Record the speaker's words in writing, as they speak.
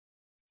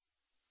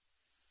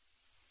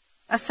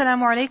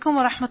Assalamu alaikum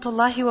wa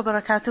rahmatullahi wa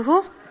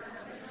barakatuhu.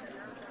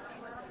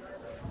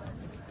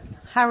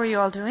 How are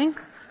you all doing?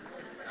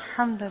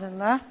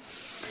 Alhamdulillah.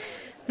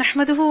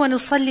 نحمده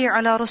ونصلي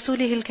على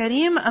رسوله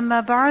الكريم أما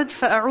بعد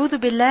فأعوذ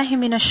بالله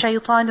من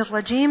الشيطان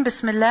الرجيم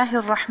بسم الله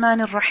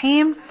الرحمن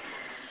الرحيم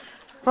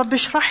رب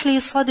اشرح لي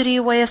صدري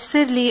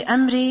ويسر لي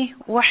أمري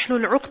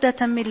واحلل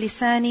عقدة من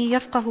لساني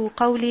يفقه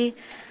قولي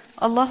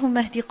اللهم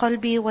اهد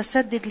قلبي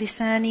وسدد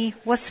لساني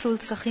واسلل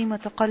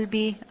سخيمة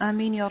قلبي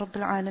آمين يا رب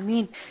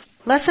العالمين.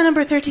 Lesson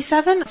number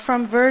 37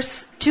 from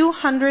verse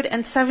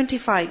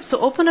 275. So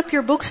open up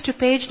your books to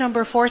page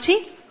number 40.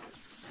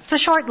 It's a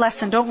short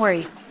lesson, don't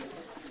worry.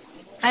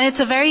 And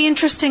it's a very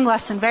interesting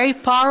lesson, very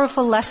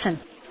powerful lesson.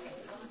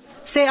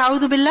 Say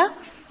A'udhu Billah.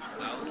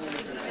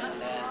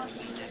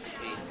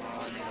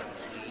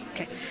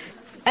 Okay.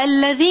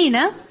 الذين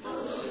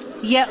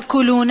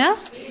يأكلون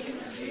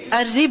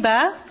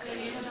الربا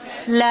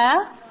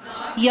لا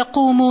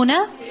يقومون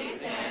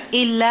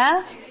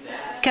إلا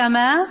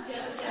كما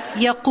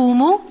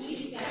يقوم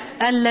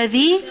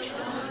الذي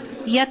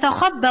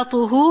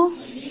يتخبطه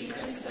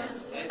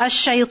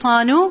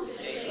الشيطان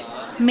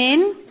من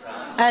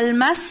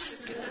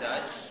المس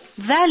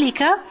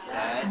ذلك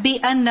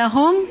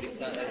بأنهم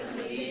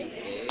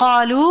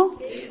قالوا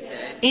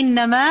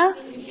إنما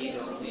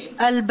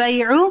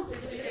البيع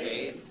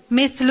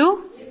مثل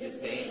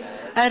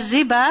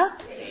الربا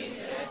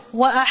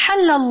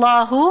وأحل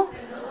الله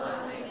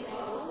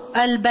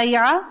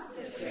البيع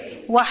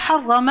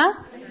وحرم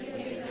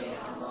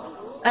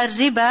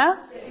الربا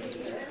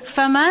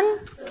فمن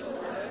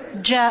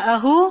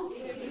جاءه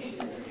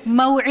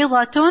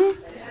موعظة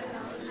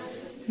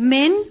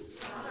من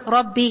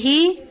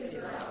ربه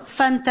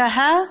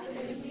فانتهى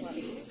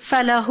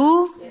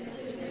فله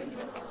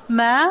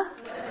ما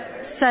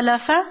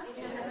سلف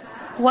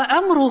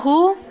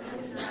وأمره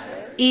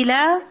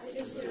إلى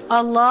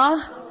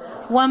الله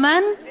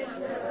ومن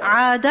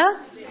عاد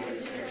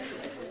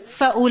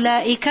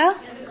فأولئك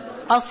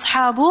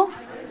أصحاب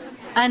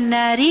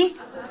النار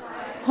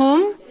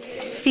هم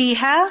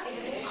فيها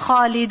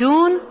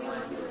خالدون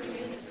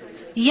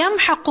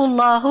يمحق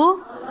الله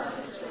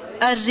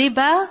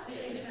الربا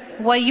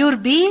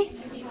ويربي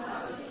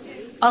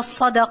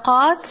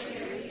الصدقات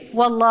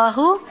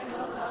والله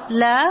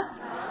لا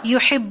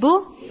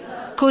يحب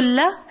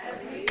كل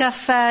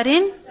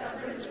كفار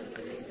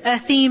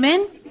أثيم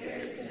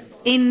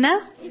إن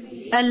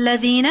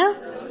الذين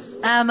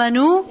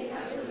آمنوا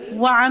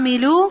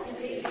وعملوا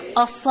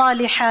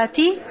الصالحات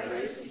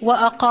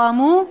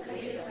وأقاموا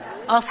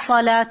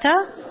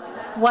الصلاة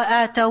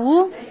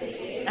وآتوا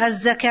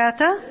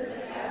الزكاة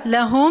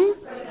لهم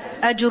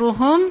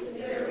أجرهم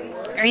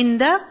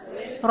عند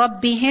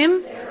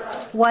ربهم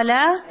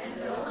ولا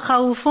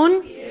خوف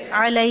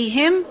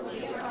عليهم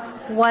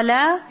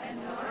ولا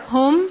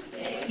هم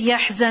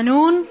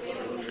يحزنون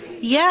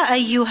يا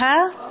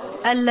أيها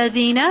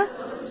الذين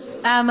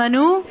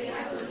آمنوا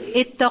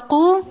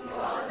اتقوا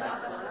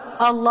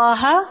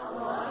الله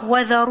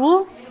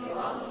وذروا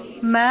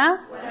ما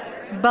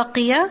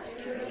بقي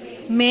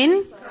من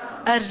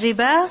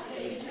الربا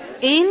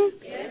إن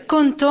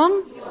كنتم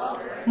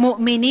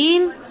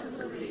مؤمنين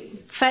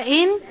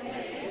فإن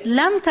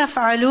لم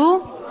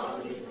تفعلوا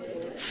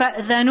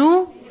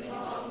فأذنوا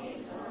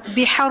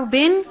بحرب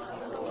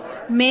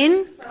من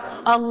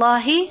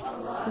الله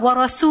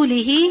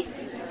ورسوله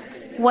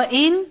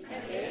وإن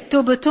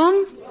تبتم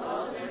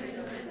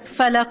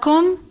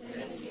فلكم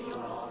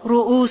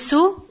رؤوس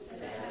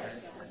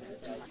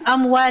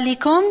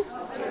أموالكم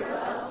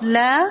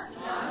لا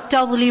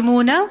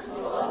تظلمون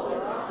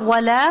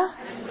ولا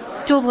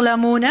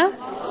تظلمون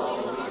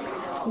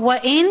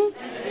وإن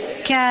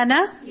كان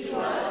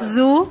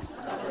ذو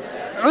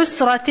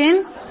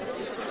عسرة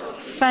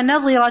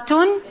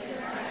فنظرة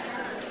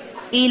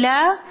إلى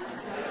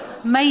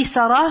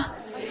ميسرة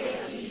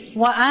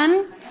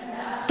وأن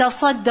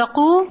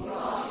تصدقوا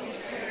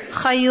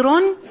خير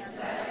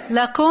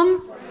لكم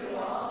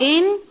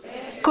إن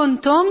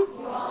كنتم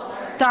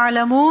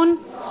تعلمون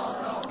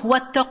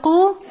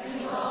واتقوا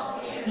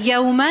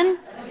يوما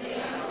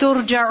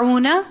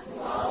ترجعون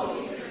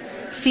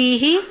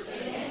فيه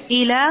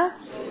إلى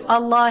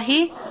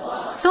الله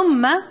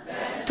ثم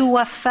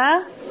توفى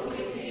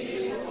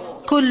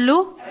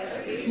كل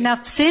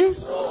نفس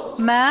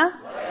ما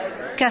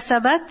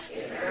كسبت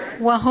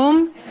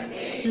وهم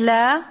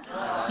لا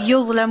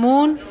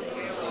يظلمون.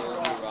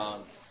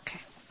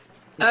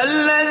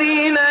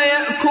 الذين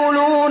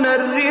يأكلون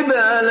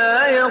الربا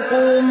لا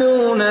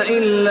يقومون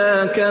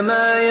إلا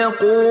كما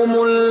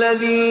يقوم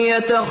الذي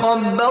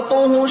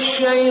يتخبطه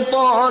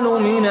الشيطان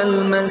من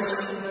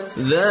المس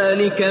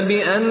ذلك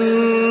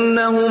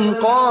بأنهم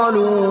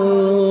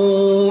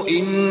قالوا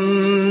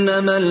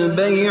إنما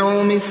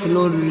البيع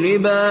مثل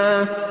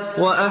الربا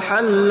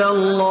وأحل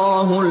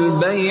الله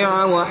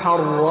البيع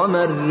وحرم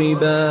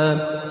الربا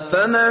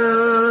فمن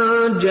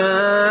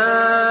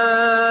جاءه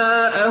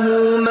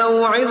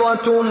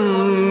موعظة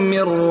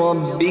من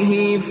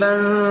ربه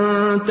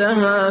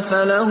فانتهى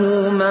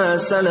فله ما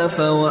سلف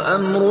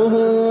وأمره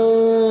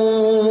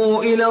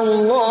إلى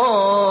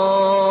الله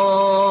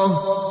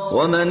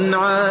ومن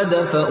عاد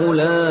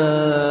فأولئك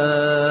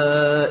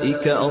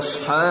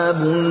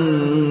أصحاب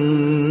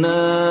النار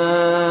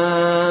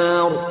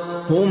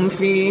هم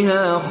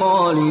فيها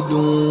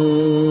خالدون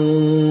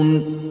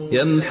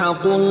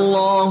يمحق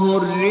الله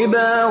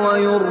الربا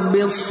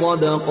ويربي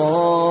الصدقات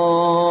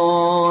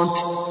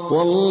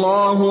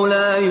والله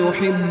لا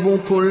يحب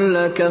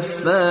كل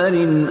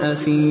كفار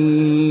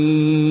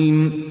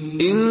أثيم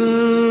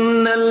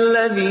إن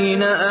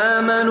الذين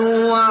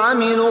آمنوا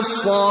وعملوا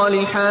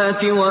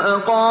الصالحات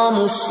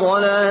وأقاموا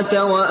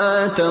الصلاة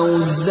وآتوا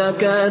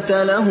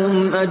الزكاة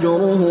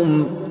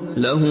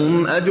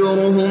لهم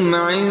أجرهم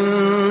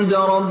عند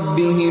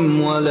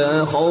ربهم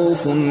ولا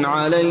خوف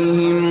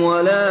عليهم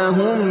ولا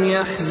هم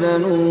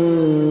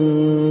يحزنون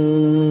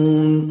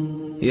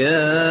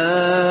يا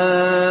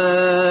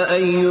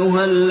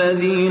أيها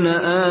الذين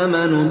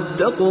آمنوا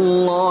اتقوا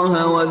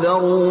الله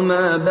وذروا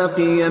ما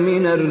بقي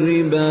من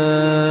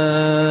الربا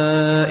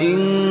إن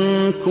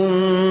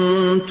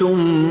كنتم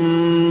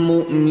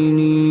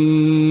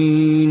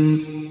مؤمنين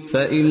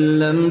فإن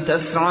لم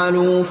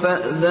تفعلوا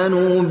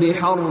فأذنوا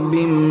بحرب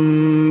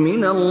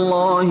من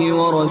الله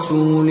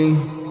ورسوله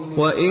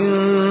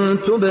وإن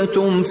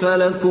تبتم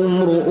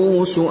فلكم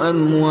رؤوس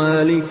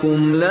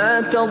أموالكم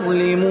لا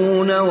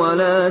تظلمون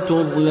ولا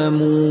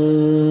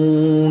تظلمون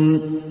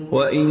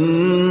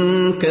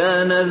وإن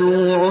كان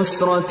ذو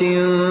عسرة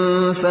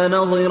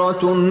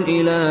فنظرة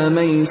إلى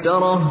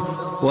ميسرة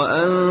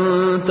وأن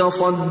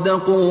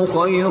تصدقوا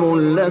خير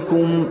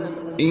لكم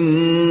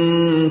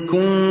إن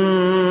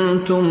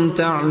كنتم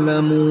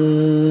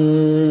تعلمون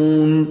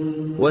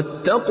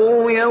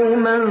واتقوا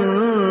يوما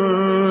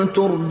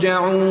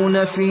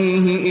ترجعون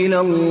فيه إلى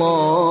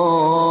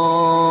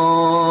الله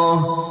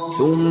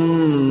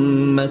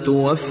ثم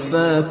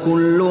توفى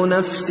كل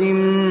نفس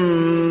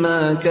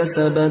ما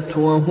كسبت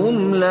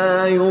وهم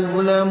لا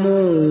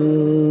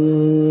يظلمون.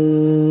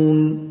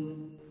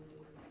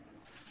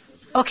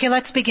 Okay,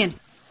 let's begin.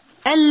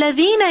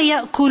 الذين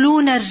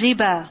يأكلون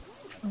الربا,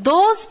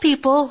 those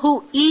people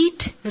who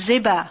eat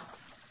riba,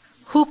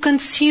 who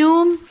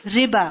consume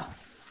riba.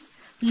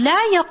 لا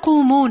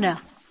يقومون,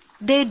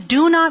 they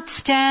do not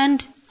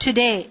stand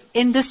today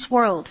in this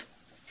world.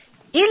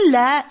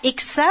 إلا,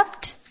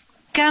 except,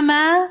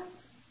 كما,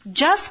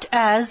 just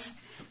as,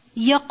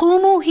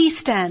 يقوم, he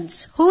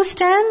stands. Who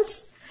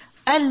stands?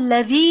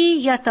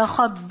 الذي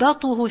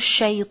يتخبطه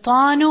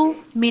الشيطان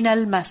من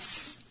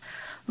المس.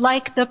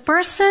 Like the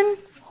person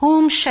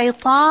whom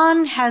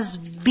shaitan has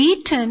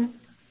beaten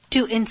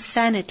to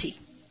insanity.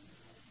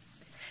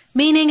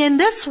 Meaning in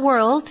this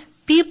world,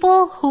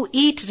 people who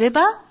eat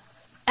riba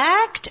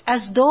act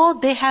as though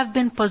they have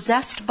been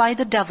possessed by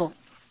the devil.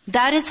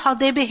 That is how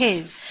they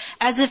behave.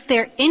 As if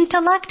their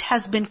intellect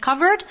has been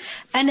covered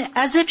and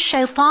as if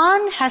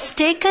shaitan has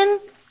taken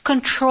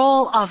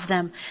control of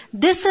them.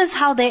 This is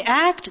how they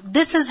act.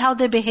 This is how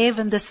they behave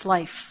in this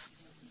life.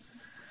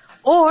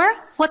 Or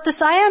what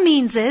this ayah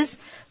means is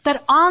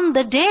that on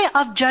the day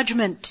of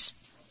judgment,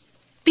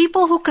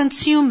 people who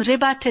consume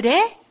riba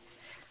today,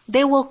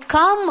 they will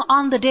come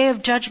on the day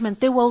of judgment.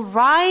 They will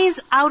rise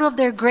out of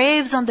their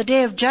graves on the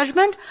day of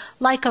judgment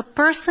like a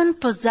person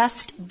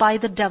possessed by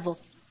the devil.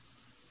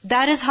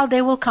 That is how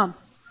they will come.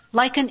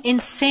 Like an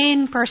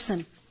insane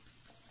person.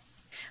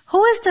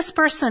 Who is this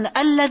person?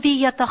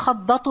 الَّذِي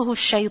يَتَخَبَّطُهُ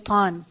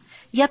الشَّيْطَانِ.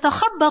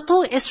 يَتَخَبَّطُ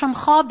is from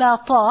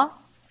خَابَطَ,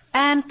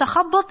 and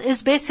تَخَبَّط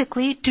is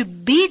basically to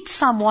beat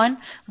someone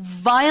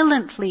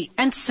violently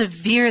and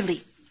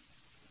severely.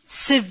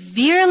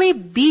 Severely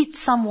beat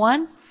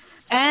someone,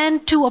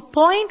 and to a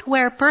point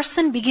where a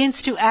person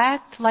begins to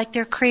act like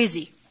they're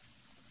crazy.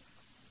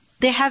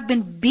 They have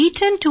been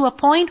beaten to a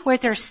point where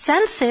their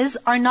senses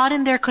are not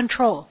in their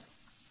control.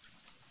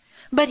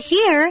 But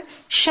here,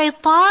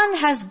 shaitan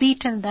has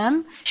beaten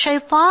them.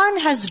 Shaitan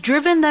has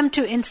driven them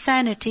to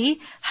insanity.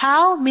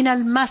 How? Min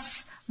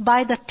al-mas,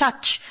 by the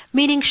touch.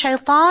 Meaning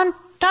shaitan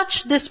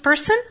touched this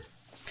person,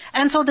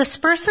 and so this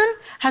person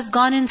has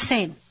gone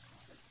insane.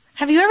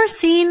 Have you ever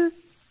seen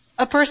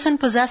a person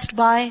possessed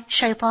by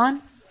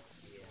shaitan?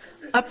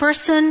 A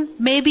person,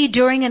 maybe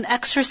during an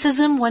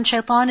exorcism when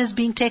shaitan is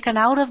being taken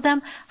out of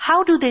them,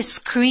 how do they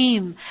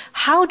scream?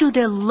 How do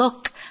they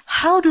look?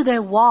 How do they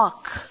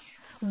walk?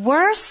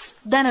 Worse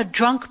than a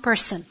drunk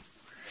person.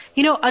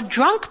 You know, a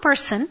drunk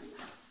person,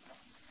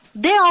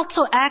 they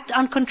also act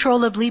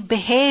uncontrollably,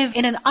 behave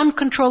in an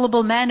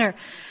uncontrollable manner.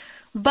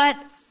 But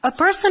a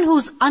person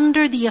who's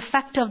under the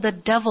effect of the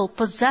devil,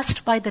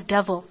 possessed by the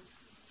devil,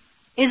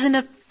 is in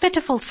a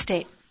pitiful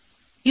state.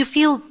 You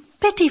feel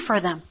pity for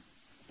them.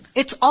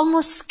 It's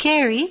almost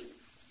scary.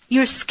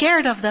 You're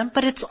scared of them,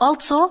 but it's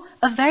also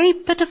a very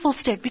pitiful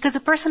state because a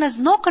person has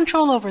no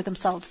control over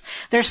themselves.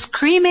 They're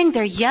screaming,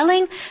 they're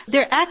yelling,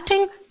 they're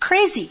acting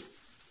crazy.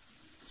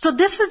 So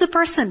this is the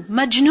person,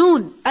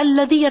 Majnoon,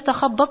 الَّذِي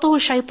يَتَخَبَّطُهُ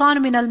الشَّيْطَانُ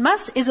مِنَ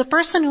الْمَسِّ, is a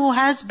person who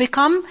has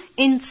become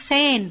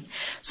insane.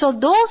 So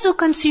those who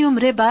consume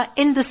riba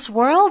in this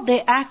world,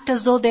 they act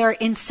as though they are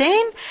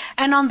insane,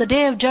 and on the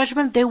day of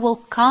judgment they will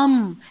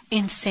come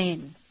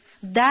insane.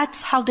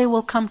 that's how they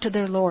will come to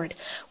their Lord.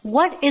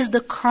 What is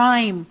the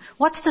crime?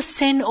 What's the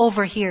sin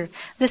over here?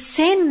 The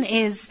sin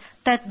is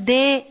that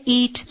they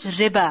eat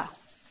riba.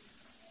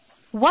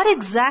 What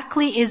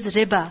exactly is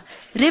riba?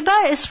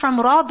 Riba is from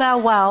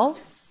raba wow,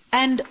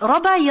 and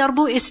raba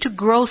yarbu is to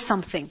grow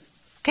something.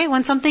 Okay,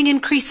 when something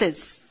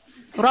increases.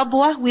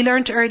 Rabwa, we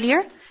learned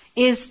earlier,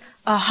 is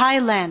a high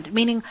land,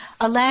 meaning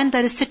a land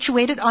that is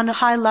situated on a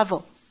high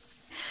level.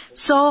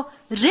 So,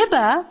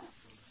 riba,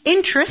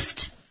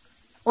 interest,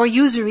 or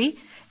usury,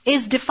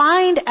 is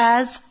defined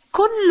as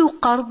كُلُّ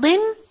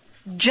قَرْضٍ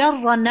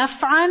جَرَّ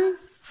نَفْعًا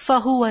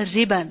فَهُوَ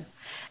رِبًا.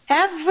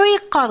 Every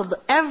qard,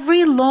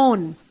 every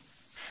loan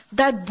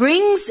that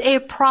brings a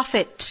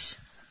profit,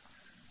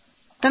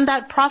 then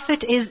that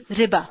profit is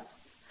riba.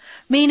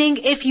 Meaning,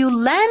 if you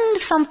lend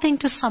something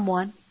to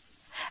someone,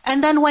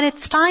 and then when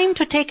it's time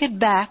to take it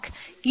back,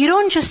 you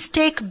don't just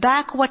take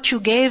back what you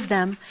gave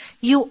them,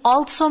 you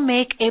also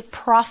make a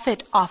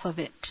profit off of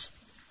it.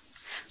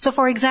 So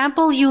for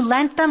example, you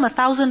lent them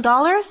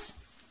 $1,000,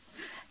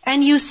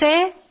 and you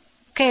say,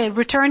 okay,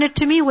 return it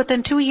to me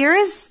within 2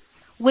 years,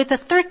 with a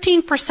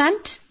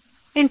 13%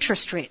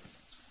 interest rate.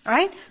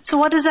 Right? So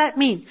what does that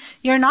mean?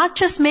 You're not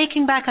just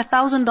making back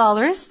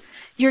 $1,000,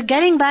 you're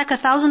getting back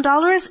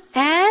 $1,000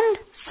 and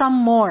some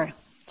more.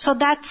 So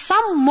that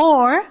some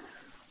more,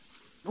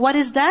 what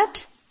is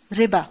that?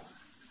 Riba.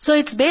 So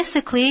it's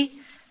basically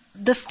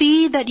the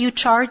fee that you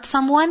charge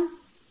someone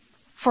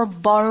for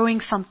borrowing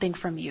something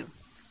from you.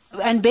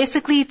 And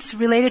basically it's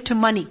related to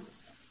money.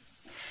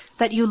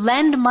 That you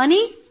lend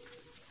money,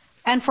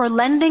 and for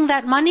lending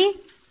that money,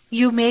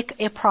 you make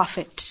a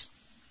profit.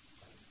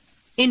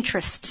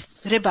 Interest,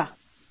 riba.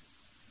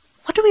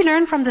 What do we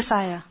learn from this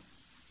ayah?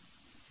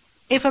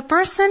 If a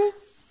person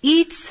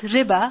eats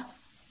riba,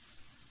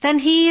 then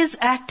he is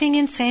acting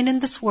insane in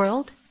this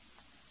world,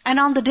 and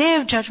on the day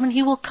of judgment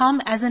he will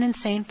come as an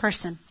insane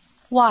person.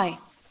 Why?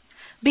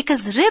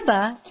 Because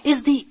riba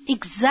is the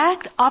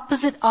exact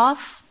opposite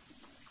of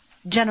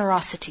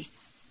generosity.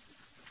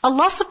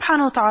 Allah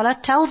subhanahu wa ta'ala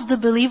tells the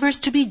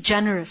believers to be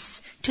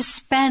generous, to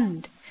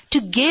spend,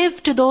 to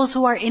give to those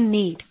who are in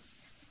need.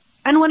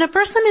 And when a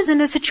person is in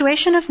a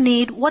situation of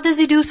need, what does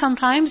he do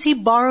sometimes? He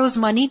borrows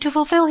money to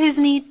fulfill his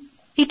need.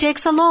 He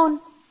takes a loan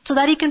so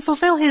that he can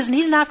fulfill his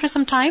need, and after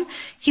some time,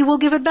 he will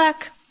give it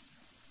back.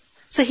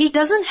 So he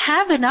doesn't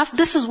have enough,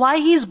 this is why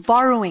he is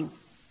borrowing.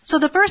 So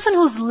the person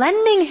who's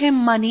lending him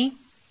money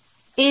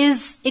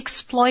is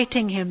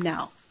exploiting him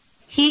now.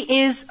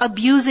 He is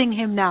abusing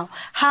him now.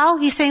 How?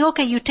 He's saying,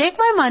 okay, you take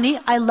my money,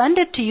 I lend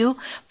it to you,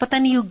 but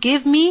then you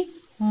give me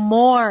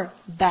more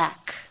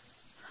back.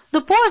 The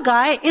poor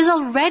guy is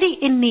already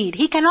in need.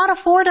 He cannot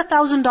afford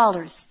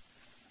 $1,000.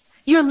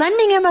 You're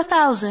lending him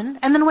 1,000,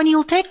 and then when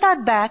you'll take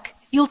that back,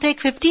 you'll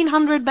take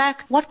 1,500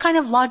 back. What kind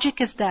of logic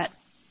is that?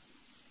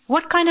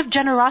 What kind of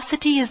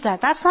generosity is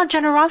that? That's not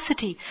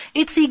generosity.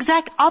 It's the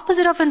exact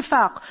opposite of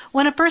infaq.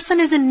 When a person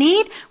is in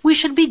need, we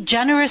should be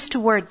generous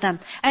toward them.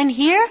 And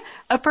here,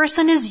 a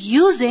person is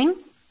using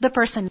the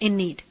person in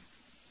need.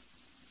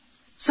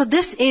 So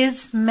this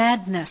is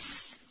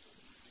madness.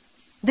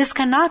 This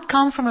cannot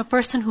come from a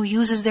person who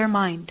uses their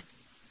mind.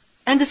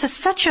 And this is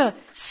such a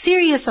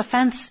serious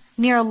offense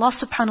near Allah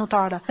subhanahu wa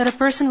ta'ala that a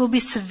person will be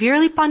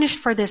severely punished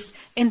for this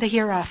in the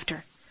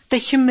hereafter. The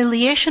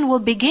humiliation will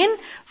begin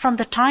from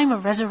the time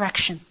of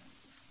resurrection.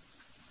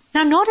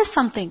 Now notice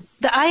something.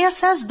 The ayah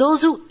says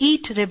those who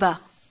eat riba,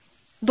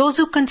 those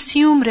who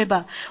consume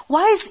riba.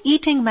 Why is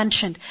eating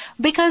mentioned?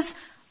 Because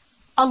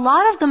a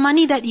lot of the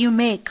money that you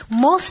make,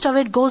 most of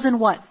it goes in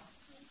what?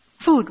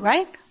 Food,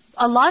 right?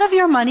 A lot of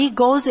your money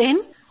goes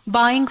in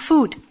buying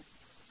food.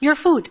 Your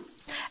food.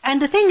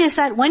 And the thing is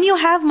that when you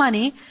have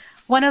money,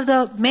 one of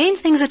the main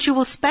things that you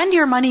will spend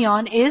your money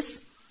on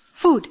is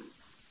food.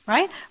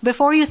 Right?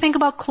 Before you think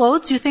about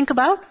clothes, you think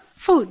about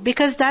food.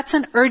 Because that's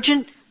an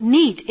urgent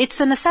need.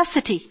 It's a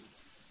necessity.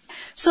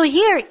 So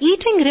here,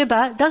 eating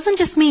riba doesn't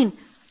just mean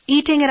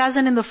eating it as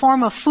in the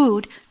form of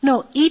food.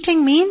 No,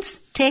 eating means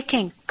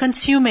taking,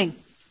 consuming.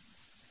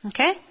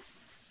 Okay?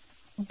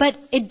 But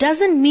it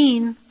doesn't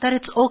mean that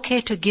it's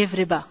okay to give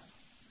riba.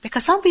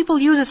 Because some people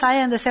use this ayah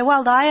and they say,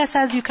 well, the ayah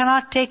says you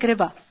cannot take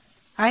riba.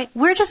 Right?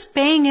 We're just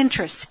paying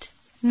interest.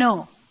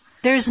 No.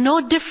 There is no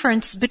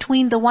difference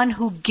between the one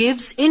who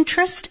gives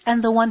interest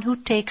and the one who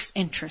takes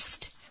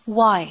interest.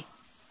 Why?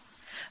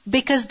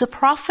 Because the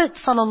Prophet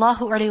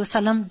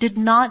ﷺ did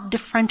not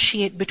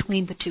differentiate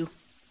between the two.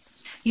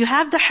 You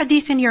have the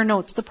hadith in your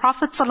notes. The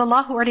Prophet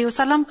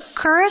ﷺ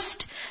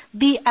cursed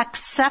the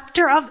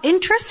acceptor of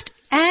interest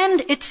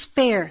and its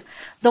payer.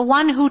 The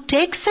one who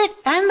takes it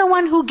and the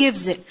one who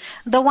gives it.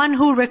 The one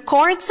who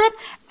records it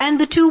and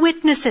the two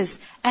witnesses.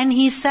 And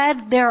he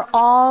said they're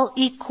all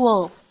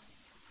equal.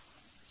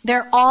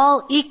 They're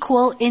all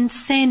equal in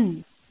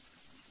sin.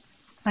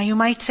 Now you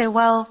might say,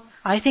 well,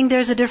 I think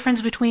there's a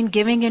difference between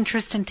giving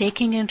interest and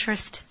taking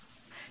interest.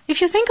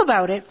 If you think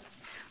about it,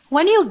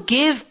 when you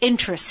give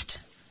interest,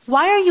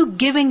 why are you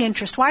giving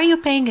interest? Why are you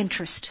paying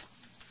interest?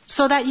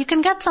 So that you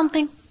can get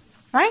something,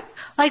 right?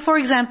 Like for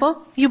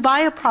example, you buy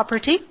a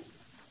property,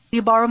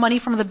 you borrow money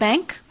from the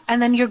bank,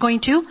 and then you're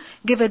going to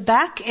give it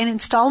back in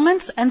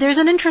installments, and there's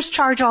an interest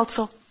charge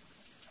also.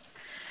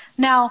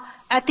 Now,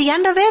 at the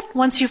end of it,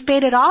 once you've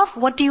paid it off,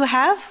 what do you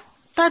have?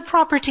 That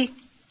property.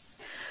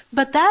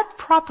 But that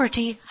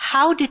property,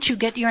 how did you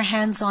get your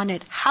hands on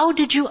it? How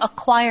did you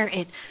acquire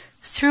it?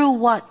 Through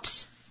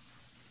what?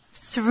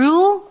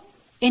 Through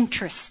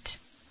interest.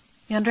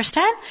 You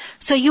understand?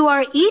 So you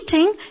are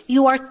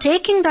you are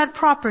taking that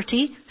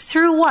property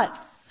through what?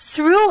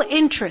 Through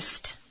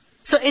interest.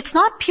 So it's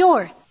not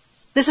pure.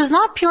 This is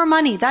not pure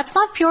money. That's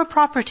not pure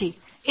property.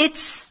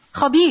 It's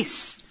khabith,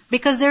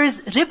 because there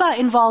is riba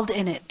involved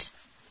in it.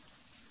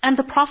 And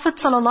the Prophet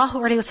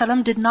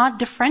ﷺ did not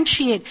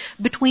differentiate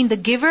between the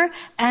giver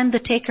and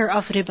the taker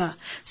of riba.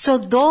 So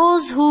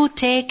those who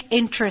take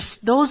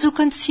interest, those who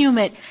consume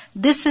it,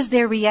 this is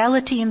their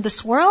reality in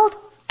this world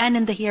and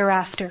in the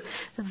hereafter.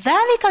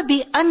 ذَلِكَ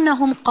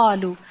بِأَنَّهُمْ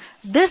قَالُوا.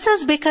 This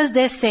is because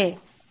they say,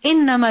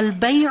 إِنَّمَا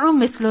الْبَيْعُ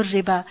مِثْلُ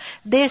الرِّبَى.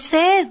 They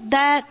say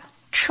that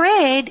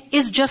trade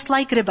is just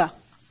like riba.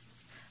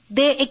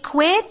 They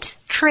equate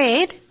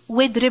trade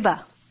with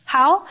riba.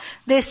 How?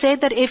 They say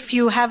that if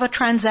you have a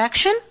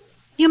transaction,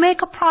 you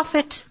make a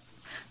profit.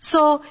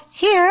 So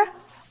here,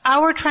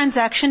 our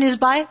transaction is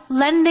by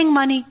lending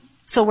money.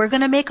 So we're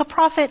going to make a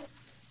profit.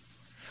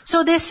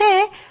 So they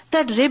say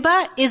that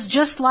riba is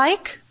just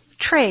like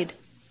trade.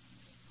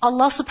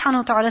 Allah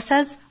subhanahu wa ta'ala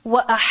says,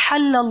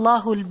 وَأَحَلَّ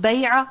اللَّهُ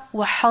الْبَيْعَ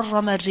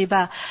وَحَرَّمَ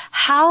الرِّبَى.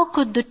 How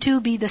could the two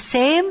be the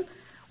same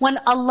when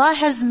Allah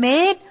has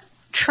made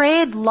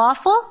trade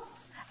lawful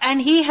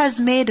and He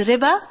has made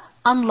riba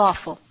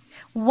unlawful?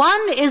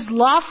 One is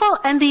lawful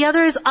and the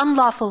other is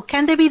unlawful.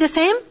 Can they be the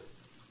same?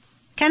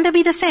 Can they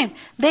be the same?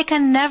 They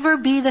can never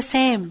be the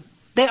same.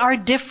 They are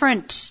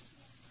different.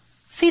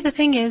 See, the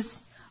thing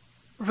is,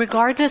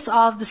 regardless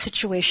of the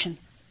situation,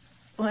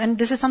 and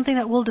this is something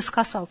that we'll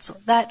discuss also,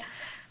 that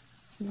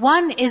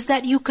one is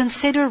that you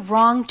consider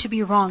wrong to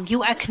be wrong.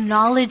 You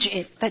acknowledge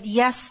it, that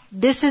yes,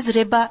 this is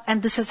riba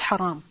and this is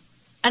haram.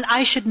 And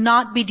I should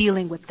not be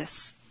dealing with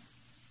this.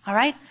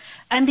 Alright?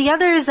 And the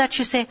other is that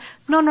you say,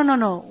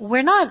 no,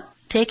 we're not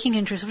taking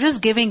interest, we're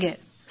just giving it.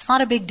 It's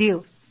not a big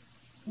deal.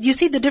 You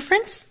see the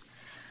difference?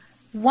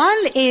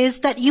 One is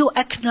that you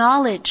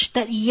acknowledge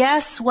that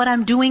yes, what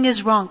I'm doing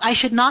is wrong. I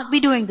should not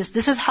be doing this.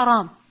 This is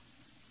haram.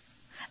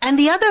 And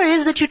the other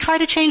is that you try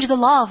to change the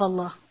law of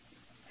Allah.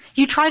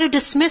 You try to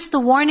dismiss the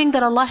warning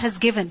that Allah has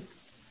given.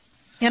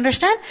 You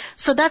understand?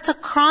 So that's a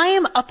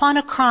crime upon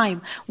a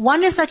crime.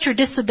 One is that you're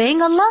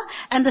disobeying Allah,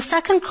 and the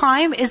second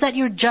crime is that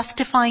you're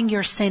justifying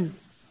your sin.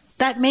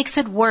 That makes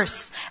it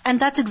worse. And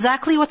that's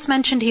exactly what's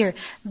mentioned here.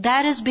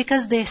 That is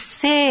because they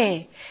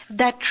say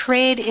that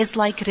trade is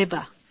like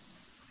riba.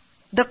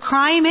 The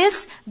crime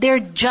is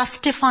they're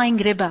justifying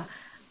riba,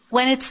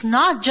 when it's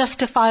not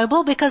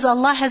justifiable because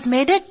Allah has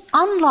made it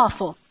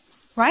unlawful.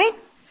 Right?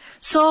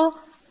 So,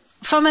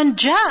 فَمَنْ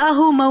جَاءَهُ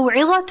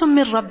مَوْعِظَةٌ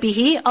مِّن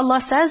رَبِّهِ. Allah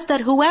says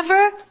that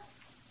whoever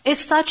is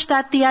such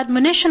that the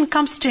admonition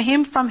comes to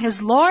him from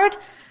his Lord.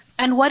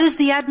 And what is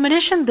the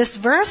admonition? This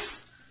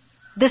verse,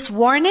 this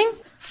warning.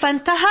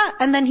 فَانْتَهَا.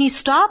 And then he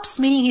stops,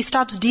 meaning he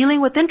stops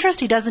dealing with interest.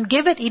 He doesn't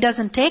give it, he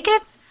doesn't take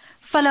it.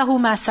 فَلَهُ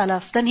مَا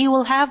سَلَفْ. Then he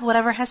will have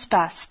whatever has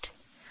passed.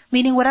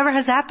 Meaning whatever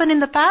has happened in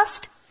the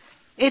past,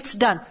 it's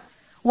done.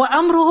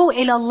 وَأَمْرُهُ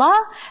إِلَى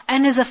اللَّهِ.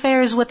 And his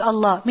affair is with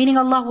Allah. Meaning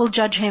Allah will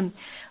judge him.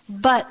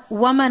 But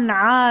وَمَنْ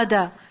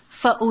عَادَ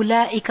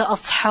فَأُولَٰئِكَ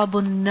أَصْحَابُ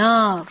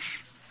النَّارِ.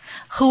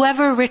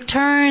 Whoever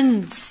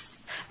returns,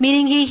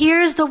 meaning he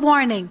hears the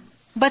warning,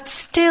 but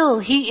still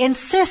he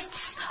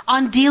insists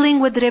on dealing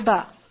with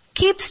riba,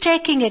 keeps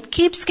taking it,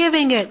 keeps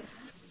giving it,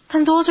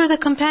 then those are the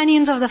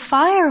companions of the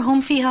fire,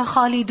 hum fiha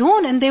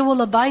khalidun, and they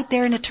will abide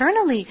therein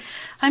eternally.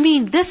 I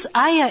mean, this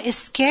ayah is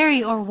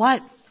scary or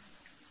what?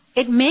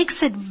 It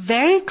makes it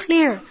very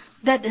clear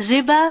that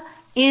riba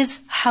is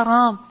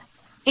haram.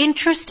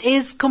 Interest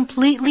is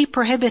completely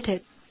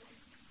prohibited.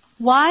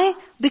 Why?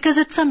 Because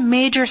it's a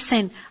major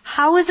sin.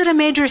 How is it a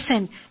major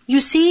sin? You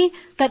see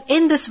that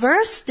in this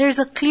verse, there's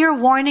a clear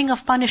warning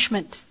of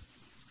punishment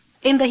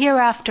in the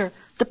hereafter,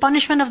 the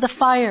punishment of the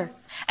fire.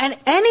 And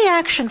any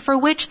action for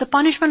which the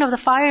punishment of the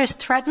fire is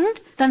threatened,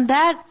 then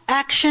that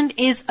action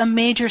is a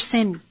major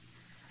sin.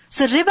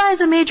 So riba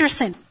is a major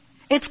sin.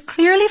 It's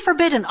clearly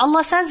forbidden.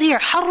 Allah says here,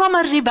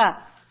 حَرَّمَ الرِّبَى.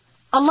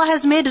 Allah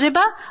has made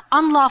riba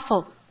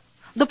unlawful.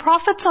 The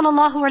Prophet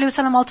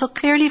ﷺ also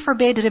clearly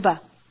forbade riba.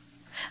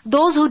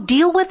 Those who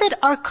deal with it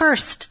are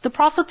cursed. The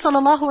Prophet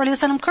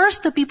ﷺ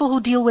cursed the people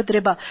who deal with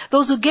riba.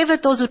 Those who give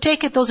it, those who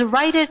take it, those who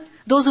write it,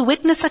 those who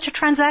witness such a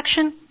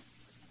transaction.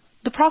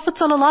 The Prophet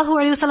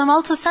ﷺ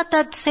also said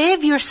that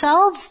save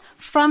yourselves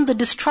from the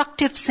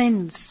destructive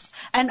sins.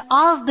 And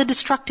of the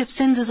destructive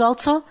sins is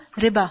also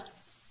riba.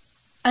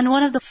 And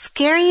one of the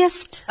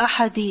scariest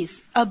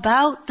ahadith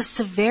about the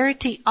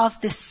severity of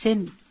this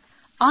sin,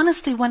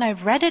 honestly, when I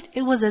read it,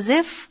 it was as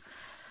if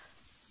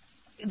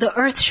the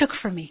earth shook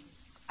for me.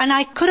 And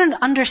I couldn't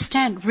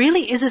understand,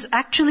 really, is this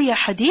actually a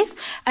hadith?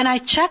 And I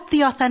checked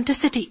the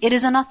authenticity. It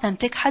is an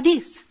authentic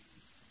hadith.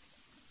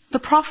 The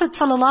Prophet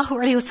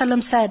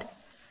ﷺ said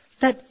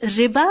that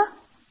riba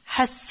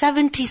has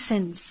 70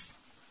 sins.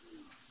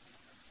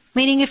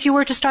 Meaning if you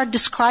were to start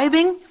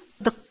describing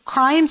the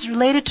crimes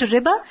related to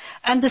riba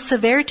and the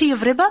severity of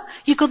riba,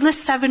 you could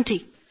list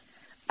 70.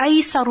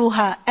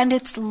 أَيْسَرُهَا, and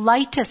its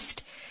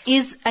lightest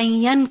is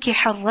أَن يَنْكِحَ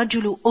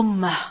الرَّجُلُ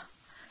أُمَّهُ,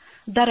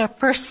 that a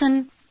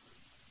person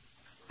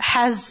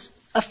has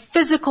a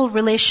physical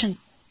relation,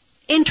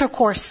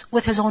 intercourse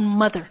with his own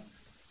mother.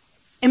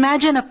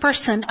 Imagine a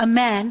person, a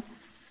man,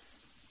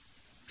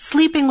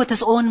 sleeping with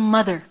his own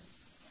mother.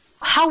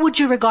 How would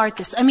you regard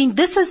this? I mean,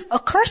 this is a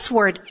curse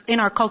word in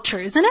our culture,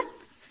 isn't it?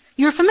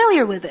 You're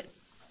familiar with it.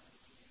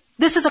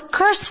 This is a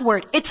curse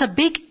word. It's a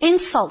big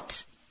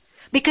insult.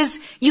 Because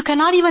you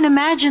cannot even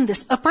imagine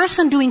this. A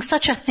person doing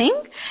such a thing,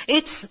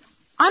 it's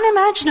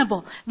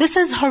unimaginable. This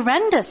is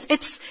horrendous.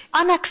 It's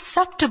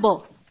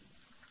unacceptable.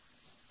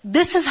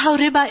 This is how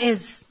riba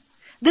is.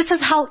 This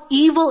is how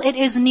evil it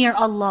is near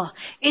Allah.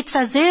 It's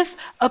as if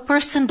a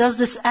person does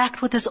this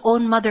act with his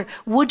own mother.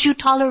 Would you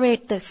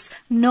tolerate this?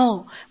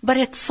 No. But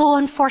it's so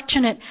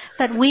unfortunate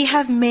that we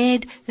have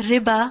made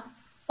riba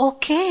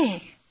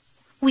okay.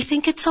 We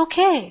think it's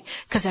okay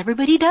because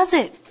everybody does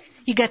it.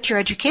 You get your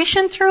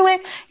education through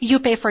it. You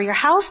pay for your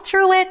house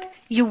through it.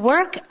 You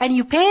work and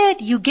you pay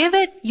it. You give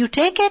it. You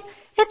take it.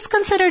 It's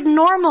considered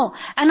normal.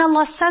 And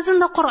Allah says in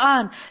the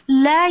Quran,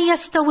 لا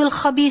يستوي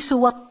الخبيث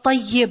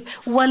والطيب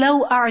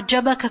ولو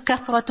أعجبك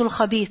كثرة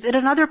الخبيث. In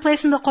another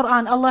place in the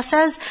Quran, Allah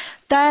says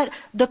that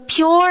the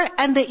pure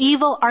and the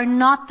evil are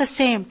not the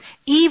same.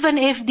 Even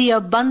if the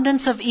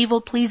abundance of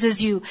evil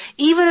pleases you,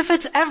 even if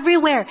it's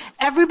everywhere,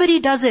 everybody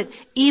does it.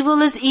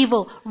 Evil is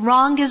evil,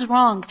 wrong is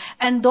wrong.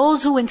 And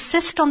those who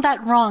insist on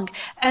that wrong,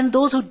 and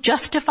those who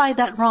justify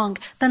that wrong,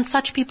 then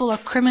such people are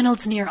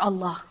criminals near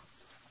Allah.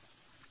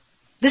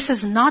 This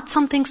is not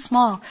something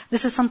small.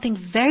 This is something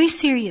very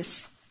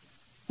serious.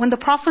 When the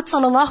Prophet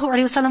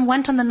ﷺ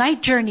went on the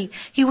night journey,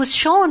 he was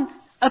shown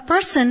a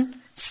person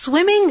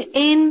swimming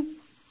in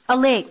a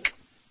lake.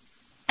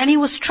 And he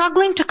was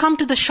struggling to come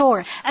to the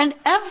shore. And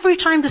every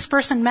time this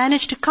person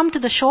managed to come to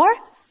the shore,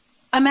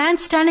 a man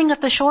standing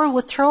at the shore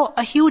would throw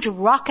a huge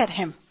rock at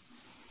him.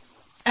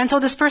 And so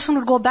this person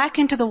would go back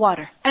into the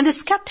water. And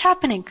this kept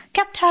happening.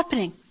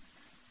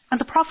 And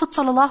the Prophet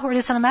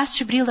ﷺ asked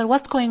Jibreel that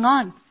what's going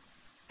on?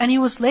 And he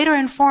was later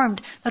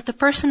informed that the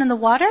person in the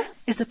water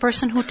is the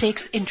person who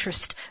takes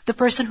interest, the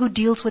person who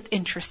deals with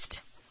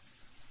interest.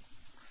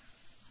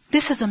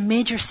 This is a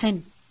major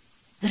sin.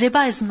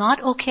 Riba is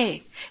not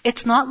okay.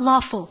 It's not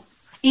lawful.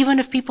 Even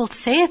if people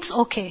say it's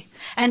okay,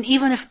 and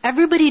even if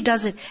everybody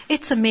does it,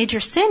 it's a major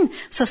sin.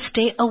 So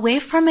stay away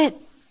from it.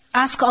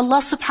 Ask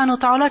Allah subhanahu wa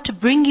ta'ala to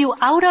bring you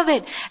out of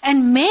it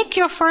and make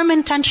your firm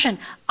intention.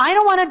 I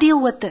don't want to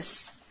deal with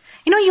this.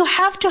 You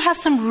have to have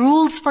some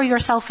rules for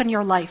yourself in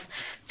your life.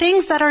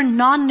 Things that are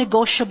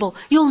non-negotiable.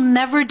 You'll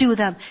never do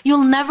them.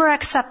 You'll never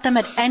accept them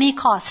at any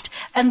cost.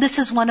 And this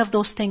is one of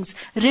those things.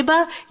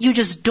 Riba, you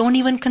just don't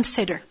even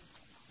consider.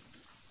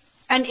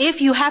 And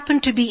if you happen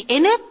to be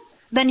in it,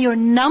 then your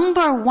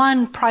number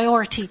one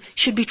priority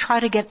should be try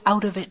to get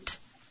out of it.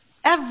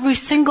 Every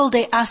single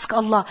day ask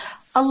Allah,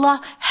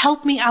 Allah,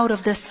 help me out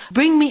of this.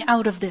 Bring me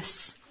out of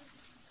this.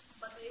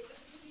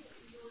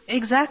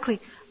 Exactly.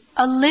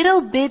 A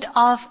little bit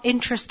of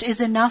interest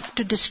is enough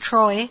to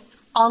destroy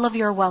all of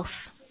your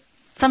wealth.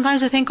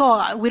 Sometimes we think,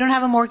 we don't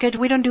have a mortgage,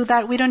 we don't do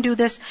that, we don't do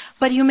this.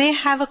 But you may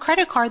have a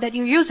credit card that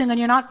you're using and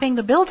you're not paying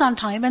the bills on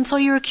time, and so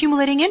you're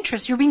accumulating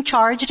interest. You're being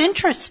charged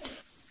interest.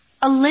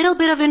 A little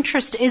bit of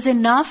interest is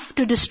enough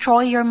to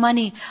destroy your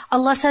money.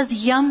 Allah says,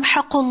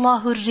 يَمْحَقُ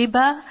اللَّهُ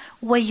الرِّبَى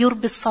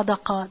وَيُرْبِ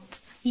الصَّدَقَاتِ.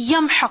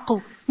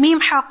 يَمْحَقُ, mim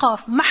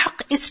haqaf.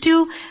 Mahq is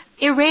to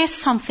erase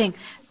something.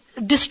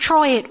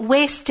 Destroy it,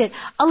 waste it.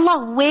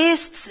 Allah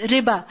wastes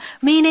riba,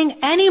 meaning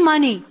any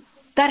money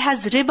that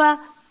has riba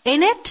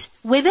in it,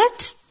 with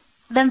it,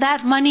 then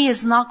that money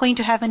is not going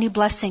to have any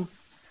blessing.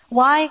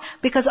 Why?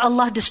 Because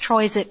Allah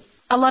destroys it.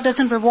 Allah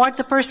doesn't reward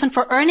the person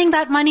for earning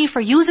that money, for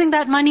using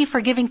that money,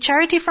 for giving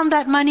charity from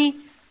that money.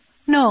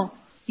 No.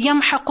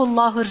 يَمْحَقُ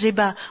اللَّهُ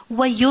الرِّبَى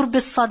وَيُرْبِ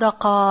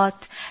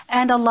الصَّدَقَاتِ.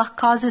 And Allah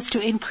causes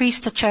to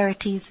increase the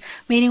charities.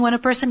 Meaning when a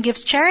person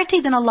gives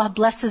charity, then Allah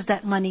blesses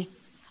that money.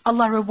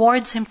 Allah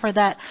rewards him for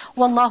that.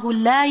 وَاللَّهُ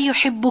لَا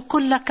يُحِبُّ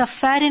كُلَّ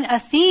كَفَّارٍ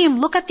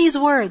أَثِيمٍ. Look at these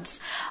words.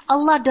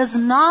 Allah does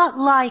not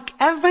like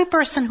every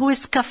person who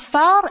is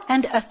kaffar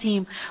and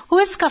athim. Who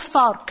is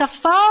kaffar?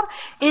 Kaffar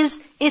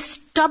is a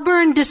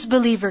stubborn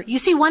disbeliever. You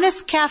see, one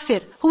is kafir.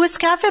 Who is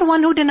kafir?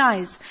 One who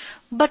denies.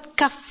 But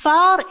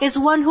kaffar is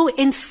one who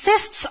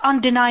insists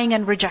on denying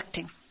and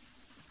rejecting.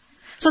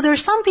 So there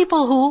are some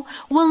people who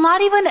will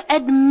not even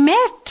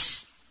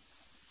admit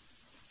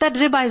that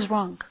riba is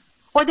wrong.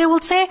 Or they will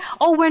say,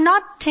 we're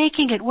not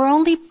taking it, we're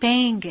only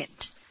paying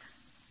it.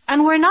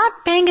 And we're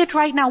not paying it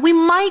right now, we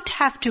might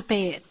have to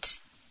pay it.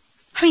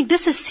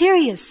 This is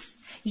serious.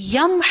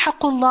 يَمْحَقُ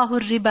اللَّهُ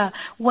الرِّبَى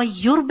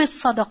وَيُرْبِ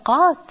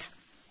الصَّدَقَاتِ.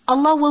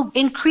 Allah will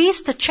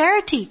increase the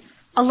charity.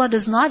 Allah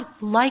does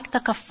not like the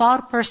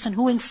kafar person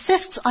who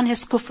insists on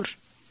his kufr.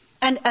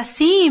 And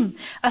athim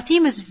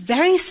is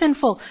very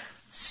sinful,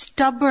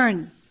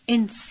 stubborn,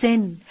 in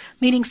sin.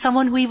 Meaning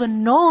someone who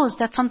even knows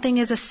that something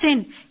is a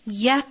sin,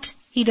 yet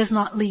he does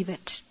not leave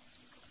it.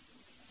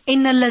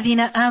 إِنَّ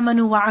الَّذِينَ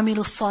آمَنُوا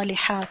وَعَمِلُوا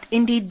الصَّالِحَاتِ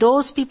Indeed,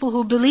 those people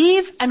who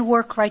believe and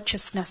work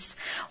righteousness.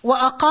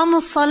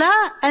 وَأَقَامُوا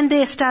الصَّلَاةِ And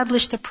they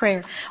establish the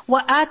prayer.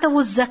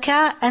 وَآتَوُوا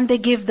الزَّكَاةِ And they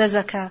give the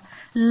zakah.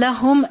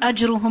 لَهُمْ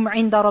أَجْرُهُمْ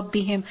عِنْدَ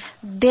رَبِّهِمْ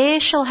They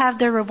shall have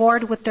their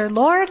reward with their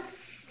Lord.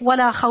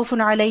 وَلَا خَوْفٌ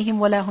عَلَيْهِمْ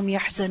وَلَا هُمْ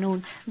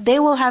يَحْزَنُونَ They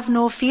will have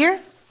no fear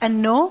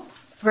and no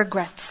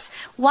regrets.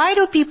 Why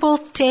do people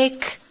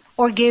take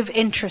or give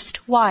interest?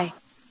 Why?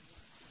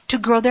 To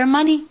grow their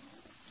money.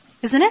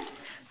 Isn't it?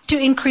 To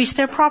increase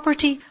their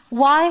property.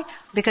 Why?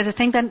 Because I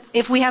think that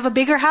if we have a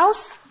bigger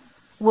house,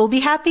 we'll be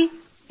happy.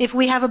 If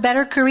we have a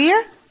better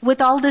career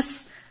with all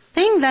this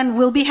thing, then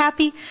we'll be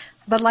happy.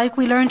 But like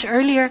we learned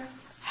earlier,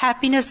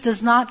 happiness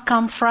does not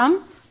come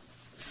from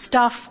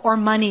stuff or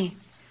money.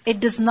 It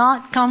does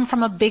not come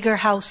from a bigger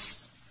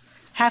house.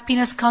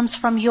 Happiness comes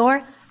from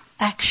your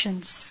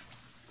actions.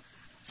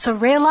 So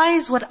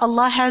realize what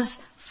Allah has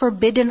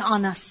forbidden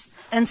on us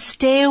and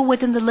stay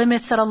within the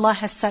limits that Allah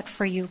has set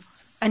for you,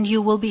 and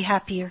you will be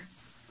happier.